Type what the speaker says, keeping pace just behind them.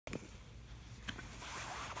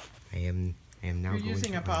am now You're going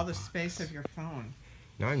using to up all the unbox. space of your phone.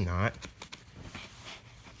 No, I'm not.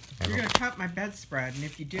 You're going to cut my bedspread, and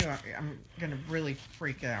if you do, I'm going to really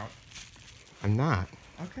freak out. I'm not.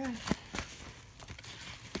 Okay.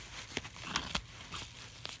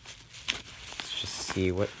 Let's just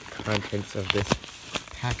see what the contents of this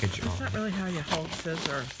package That's are. not really how you hold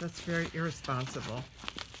scissors. That's very irresponsible.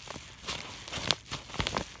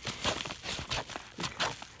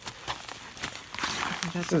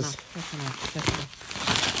 Okay, that's enough. That's enough. That's enough.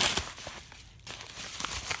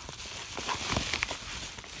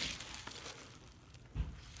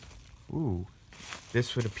 Ooh,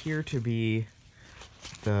 this would appear to be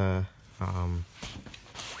the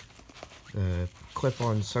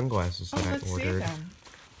clip-on sunglasses that I Let's see ordered. them.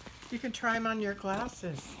 You can try them on your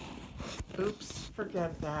glasses. Oops,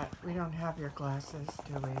 forget that. We don't have your glasses,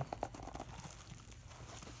 do we?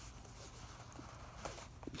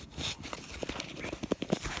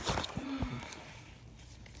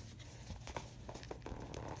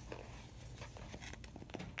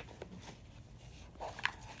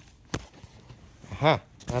 Aha,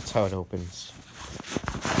 that's how it opens.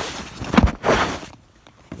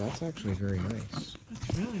 That's actually very nice.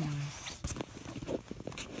 That's really nice.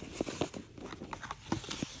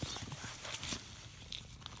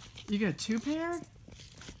 You got 2 pair?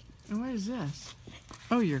 And what is this?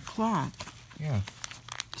 Oh, your cloth. Yeah.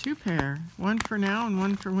 2 pair. One for now and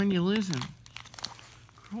one for when you lose them.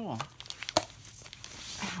 Cool.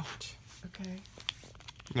 Ouch. Okay.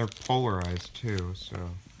 They're polarized too, so.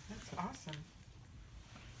 That's awesome.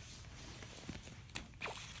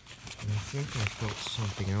 And I think I felt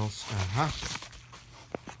something else. Aha!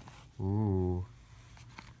 Ooh.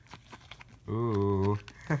 Ooh.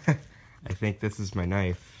 I think this is my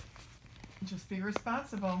knife. Just be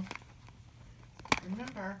responsible.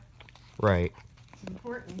 Remember, Right. it's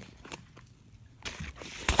important.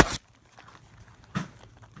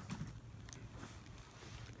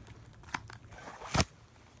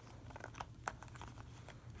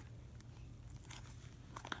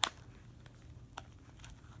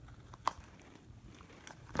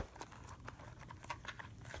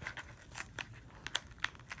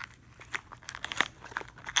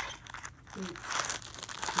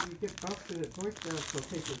 When you get busted at Boy Scouts, they'll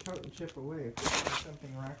take your coat and chip away if you do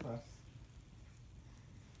something reckless.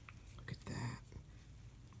 Look at that.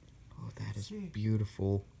 Oh, that is See.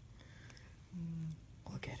 beautiful.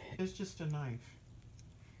 Look at it. It's just a knife.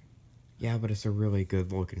 Yeah, but it's a really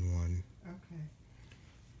good looking one.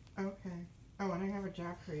 Okay. Okay. Oh, and I have a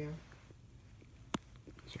job for you.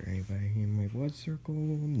 Is there anybody in my blood circle?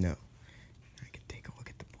 No. I can take a look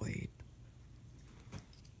at the blade.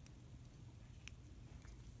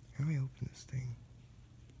 How do I open this thing?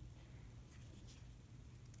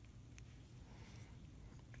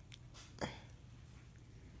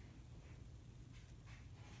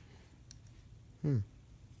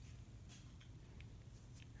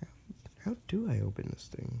 How do I open this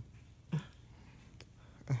thing?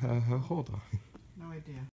 Hold on. No idea.